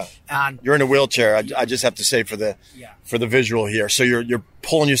 Yeah. And You're in a wheelchair. I just have to say for the visual here. So you're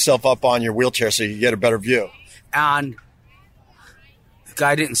pulling yourself up on your wheelchair so you get a better view. And the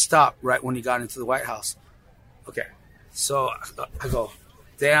guy didn't stop right when he got into the White House. Okay. So I go,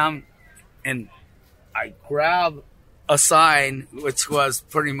 damn. And I grab a sign, which was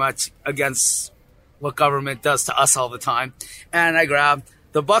pretty much against what government does to us all the time. And I grab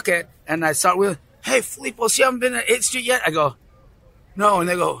the bucket, and I start with, hey, Filipos, you haven't been at 8th Street yet? I go, no. And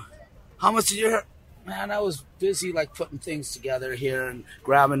they go, how much did you hear? Man, I was busy, putting things together here and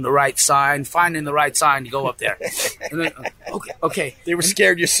grabbing the right sign, finding the right sign to go up there. And then, okay. They were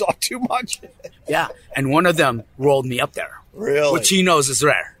scared you saw too much. Yeah. And one of them rolled me up there. Really? Which he knows is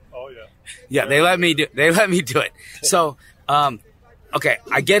rare. Oh, yeah. Yeah, they let me do it. So, okay,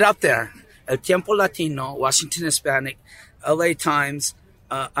 I get up there. El Tiempo Latino, Washington Hispanic, LA Times,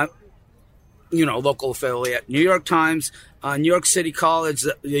 local affiliate, New York Times, New York City College,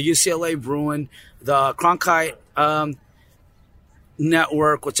 the UCLA Bruin, the Cronkite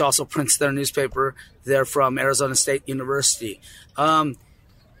Network, which also prints their newspaper. They're from Arizona State University.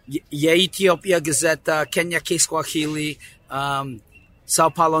 Ethiopia Gazeta, Kenya Kiswahili, Sao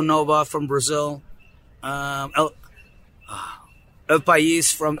Paulo Nova from Brazil, El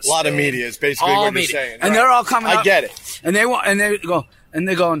País from a lot of media is basically what you're saying. And they're all coming up. I get it. And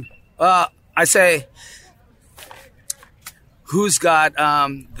they're going, I say, who's got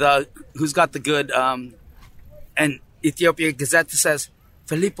the good, and Ethiopia Gazette that says,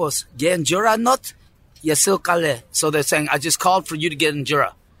 Filipos, get Injura not? Yasil Kale. So they're saying, I just called for you to get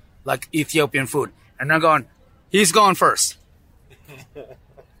Injura, like Ethiopian food. And they're going, he's going first.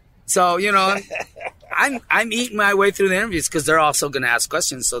 So, I'm eating my way through the interviews because they're also going to ask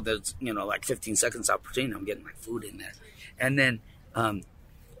questions. So there's, like 15 seconds opportunity. I'm getting my food in there. And then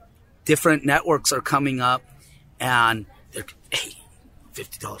different networks are coming up and they're, hey,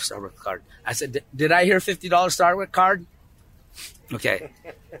 $50 Starbucks card. I said, did I hear $50 Starbucks card? Okay.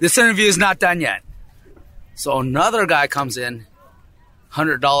 This interview is not done yet. So another guy comes in,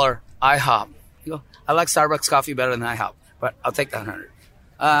 $100 IHOP. You go, I like Starbucks coffee better than IHOP, but I'll take that 100.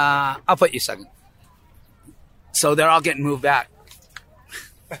 I'll put you second. So they're all getting moved back.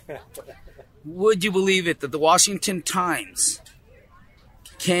 Would you believe it that the Washington Times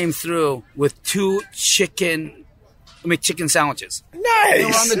came through with 2 chicken sandwiches? Nice. They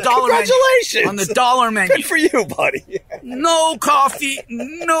were on the dollar Congratulations. menu. On the dollar menu. Good for you, buddy. No coffee,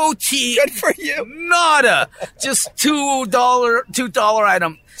 no tea. Good for you. Nada. Just $2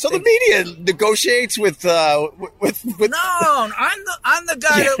 item. So the media negotiates with No, I'm the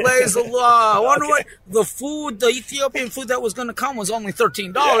guy that lays the law. I wonder what the Ethiopian food that was going to come was only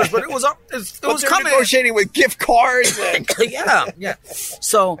 $13, but it was coming. Negotiating with gift cards. And yeah.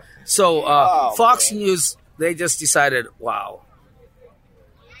 So Fox News, they just decided, wow.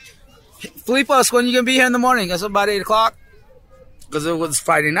 Filipos, when are you going to be here in the morning? I said about 8 o'clock. Because it was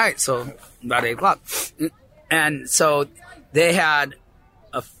Friday night, so about 8 o'clock. And so they had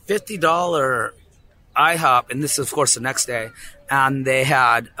a $50 IHOP, and this is, of course, the next day. And they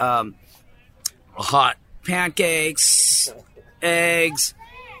had hot pancakes, eggs.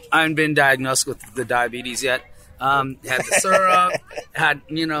 I haven't been diagnosed with the diabetes yet. Had the syrup, had,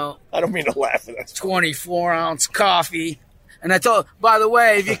 I don't mean to laugh at that. 24-ounce coffee. And I told, by the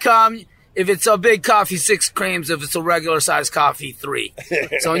way, if you come, if it's a big coffee, 6 creams. If it's a regular size coffee, 3.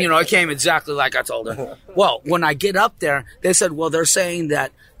 So, it came exactly like I told her. Well, when I get up there, they said, well, they're saying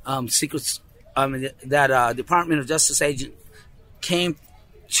that Department of Justice agent came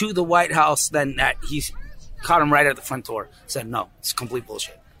to the White House, then that he caught him right at the front door. Said, no, it's complete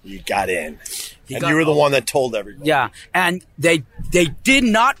bullshit. You got in. And you were the one that told everybody. Yeah. And they did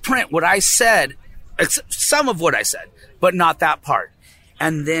not print what I said, except some of what I said, but not that part.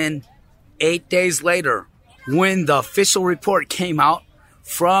 And then 8 days later, when the official report came out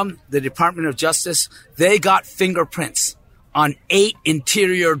from the Department of Justice, they got fingerprints on 8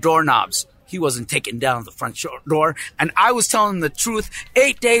 interior doorknobs. He wasn't taken down the front door. And I was telling them the truth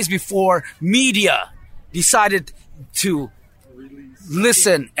 8 days before media decided to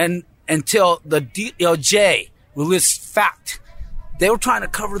listen and until the DOJ released fact. They were trying to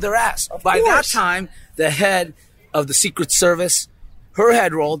cover their ass. By that time, the head of the Secret Service, her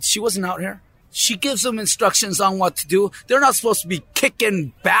head rolled. She wasn't out here. She gives them instructions on what to do. They're not supposed to be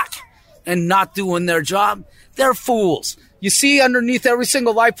kicking back and not doing their job. They're fools. You see underneath every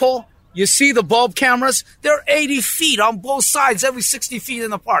single light pole, you see the bulb cameras. They're 80 feet on both sides, every 60 feet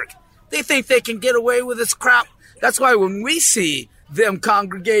in the park. They think they can get away with this crap. That's why when we see them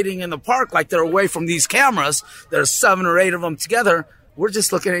congregating in the park like they're away from these cameras, there's 7 or 8 of them together, we're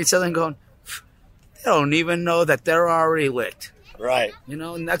just looking at each other and going, they don't even know that they're already licked. Right.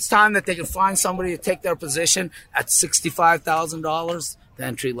 And that's time that they can find somebody to take their position at $65,000, the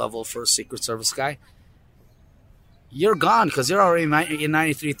entry level for a Secret Service guy. You're gone because you're already making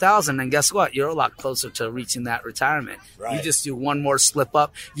 $93,000, and guess what? You're a lot closer to reaching that retirement. Right. You just do one more slip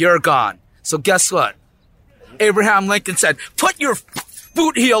up, you're gone. So guess what? Abraham Lincoln said, put your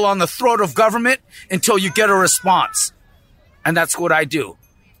boot heel on the throat of government until you get a response. And that's what I do.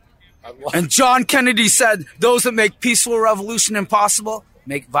 And John Kennedy said, those that make peaceful revolution impossible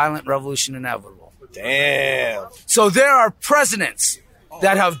make violent revolution inevitable. Damn. So there are presidents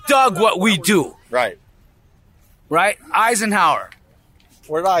that have dug what we do. Right. Right? Eisenhower.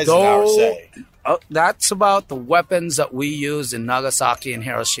 What did Eisenhower say? That's about the weapons that we used in Nagasaki and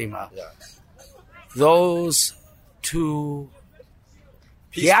Hiroshima. Yeah. Those two.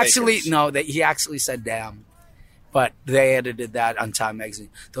 He actually said damn. But they edited that on Time Magazine.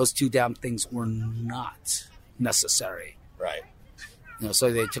 Those 2 damn things were not necessary. Right.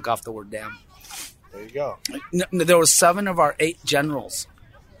 So they took off the word damn. There you go. There were 7 of our 8 generals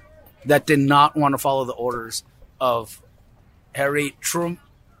that did not want to follow the orders of Harry Truman.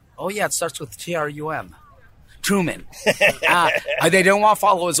 Oh, yeah, it starts with T-R-U-M. Truman. They didn't want to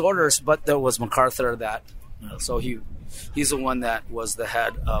follow his orders, but there was MacArthur that. So he's the one that was the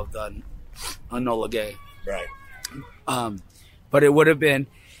head of the Enola Gay. Right. But it would have been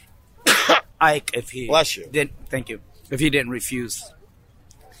Ike if he bless you. Thank you. If he didn't refuse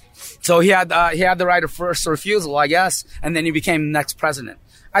So he had the right of first refusal, I guess, and then he became the next president.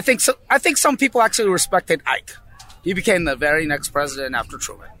 I think some people actually respected Ike. He became the very next president after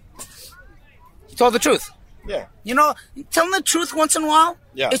Truman. He told the truth. Yeah. You know, telling the truth once in a while,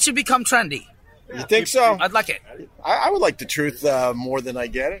 it should become trendy. You think so? I'd like it. I would like the truth more than I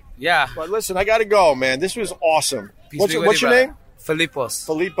get it. Yeah. But listen, I got to go, man. This was awesome. What's your name?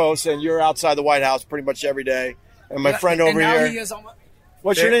 Filipos, and you're outside the White House pretty much every day. And my friend over here.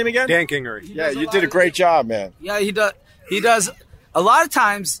 What's your name again? Dan Kingery. Yeah, you did a great job, man. Yeah, he does. He does a lot of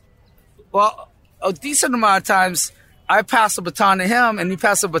times. Well, a decent amount of times, I pass the baton to him, and he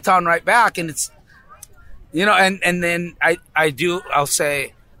passes the baton right back, and it's, you know, and then I'll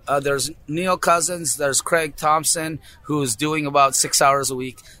say there's Neil Cousins, there's Craig Thompson, who's doing about 6 hours a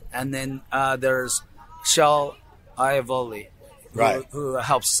week, and then there's Shel Iavoli. Right. Who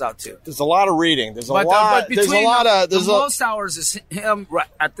helps us out too. There's a lot of reading. There's the most hours is him right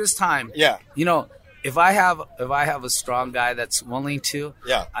at this time. Yeah. You know, if I have a strong guy that's willing to,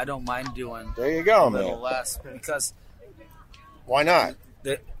 I don't mind doing. There you go, a little man. less because why not?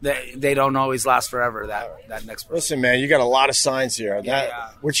 They don't always last forever. That next person. Listen, man, you got a lot of signs here.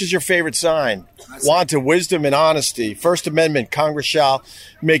 Which is your favorite sign? Want to wisdom and honesty. First Amendment. Congress shall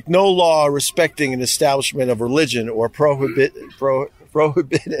make no law respecting an establishment of religion or prohibiting. Oh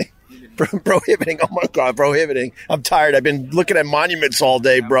my God, prohibiting. I'm tired. I've been looking at monuments all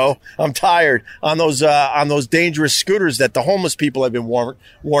day, bro. I'm tired on those dangerous scooters that the homeless people have been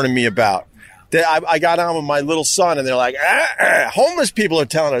warning me about. I got on with my little son, and they're like, homeless people are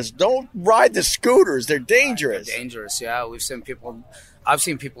telling us, don't ride the scooters. They're dangerous. They're dangerous, yeah. I've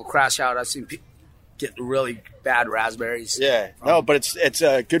seen people crash out. I've seen people get really bad raspberries. Yeah. No, but it's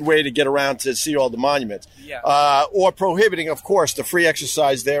a good way to get around to see all the monuments. Yeah. Or prohibiting, of course, the free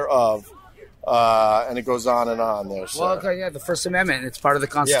exercise thereof. And it goes on and on there. So. Well, okay, the First Amendment, it's part of the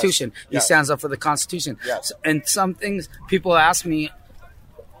Constitution. Yes. He stands up for the Constitution. Yes. And some things, people ask me,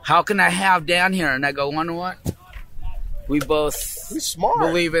 how can I have Dan here? And I go, you know what? We both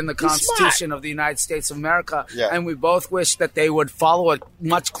believe in the Constitution of the United States of America, and we both wish that they would follow it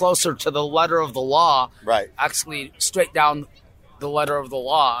much closer to the letter of the law. Right. Actually, straight down the letter of the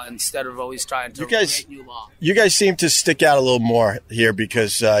law instead of always trying to create new law. You guys seem to stick out a little more here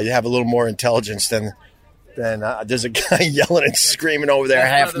because you have a little more intelligence than there's a guy yelling and screaming over there,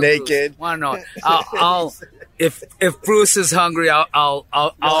 half naked. I don't know. If Bruce is hungry, I'll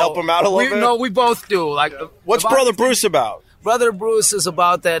help him out a little bit. No, we both do. Like, what's Brother Bruce about? Brother Bruce is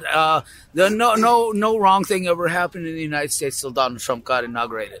about that. No wrong thing ever happened in the United States till Donald Trump got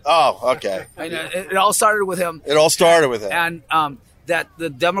inaugurated. Oh, okay. And it all started with him. And that the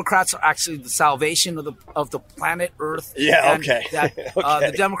Democrats are actually the salvation of the planet Earth. Yeah, okay. That,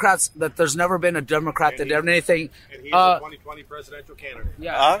 the Democrats, that there's never been a Democrat that did anything. And he is a 2020 presidential candidate.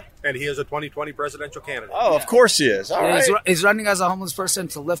 Yeah. And he is a 2020 presidential candidate. Oh, of course he is. All right. He's running as a homeless person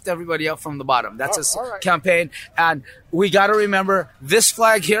to lift everybody up from the bottom. That's his campaign. And we got to remember this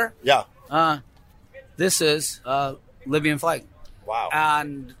flag here. Yeah. This is Libyan flag. Wow.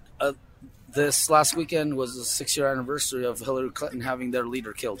 And this last weekend was the 6-year anniversary of Hillary Clinton having their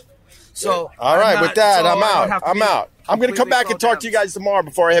leader killed. So, all right, with that, I'm out. I'm going to come back and talk to you guys tomorrow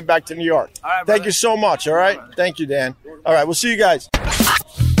before I head back to New York. All right, thank you so much. All right. Thank you, Dan. All right. We'll see you guys.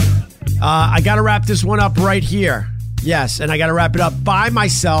 I got to wrap this one up right here. Yes, and I got to wrap it up by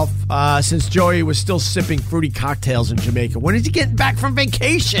myself since Joey was still sipping fruity cocktails in Jamaica. When is he getting back from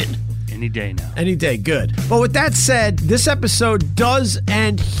vacation? Any day now. Any day, good. But with that said, this episode does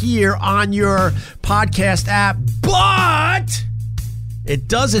end here on your podcast app, but it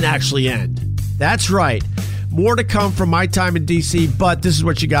doesn't actually end. That's right. More to come from my time in DC, but this is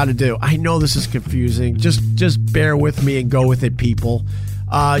what you got to do. I know this is confusing. Just bear with me and go with it, people.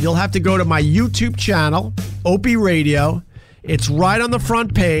 You'll have to go to my YouTube channel, Opie Radio. It's right on the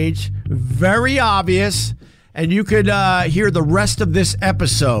front page. Very obvious. And you could hear the rest of this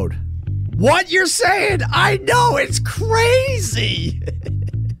episode. What you're saying? I know, it's crazy.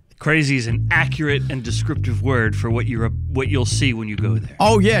 Crazy is an accurate and descriptive word for what you'll see when you go there.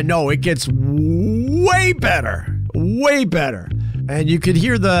 Oh yeah, no, it gets way better. Way better. And you could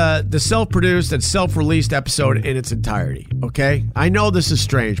hear the self-produced and self-released episode in its entirety, okay? I know this is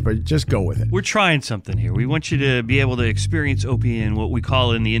strange, but just go with it. We're trying something here. We want you to be able to experience Opie in what we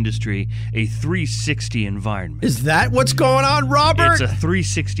call in the industry a 360 environment. Is that what's going on, Robert? It's a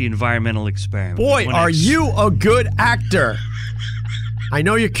 360 environmental experiment. Boy, are you a good actor. I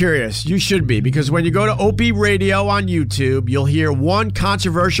know you're curious. You should be, because when you go to Opie Radio on YouTube, you'll hear one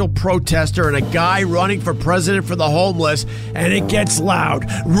controversial protester and a guy running for president for the homeless, and it gets loud,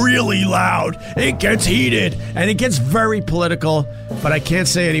 really loud. It gets heated, and it gets very political, but I can't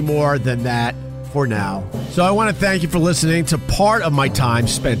say any more than that for now. So I want to thank you for listening to part of my time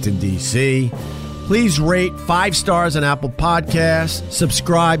spent in D.C. Please rate 5 stars on Apple Podcasts.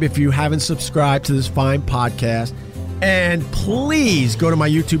 Subscribe if you haven't subscribed to this fine podcast. And please go to my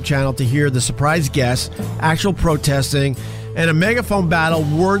YouTube channel to hear the surprise guests, actual protesting, and a megaphone battle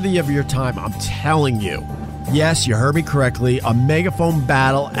worthy of your time. I'm telling you. Yes, you heard me correctly. A megaphone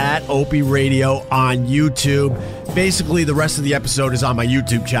battle at Opie Radio on YouTube. Basically, the rest of the episode is on my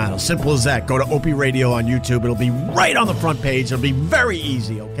YouTube channel. Simple as that. Go to Opie Radio on YouTube. It'll be right on the front page. It'll be very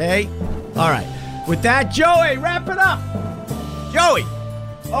easy, okay? All right. With that, Joey, wrap it up. Joey.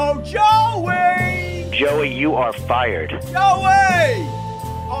 Oh, Joey. Joey, you are fired. Joey!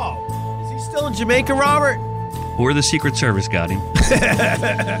 Oh, is he still in Jamaica, Robert? Or the Secret Service got him. All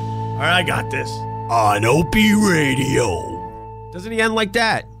right, I got this. On Opie Radio. Doesn't he end like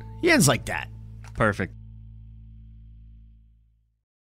that? He ends like that. Perfect.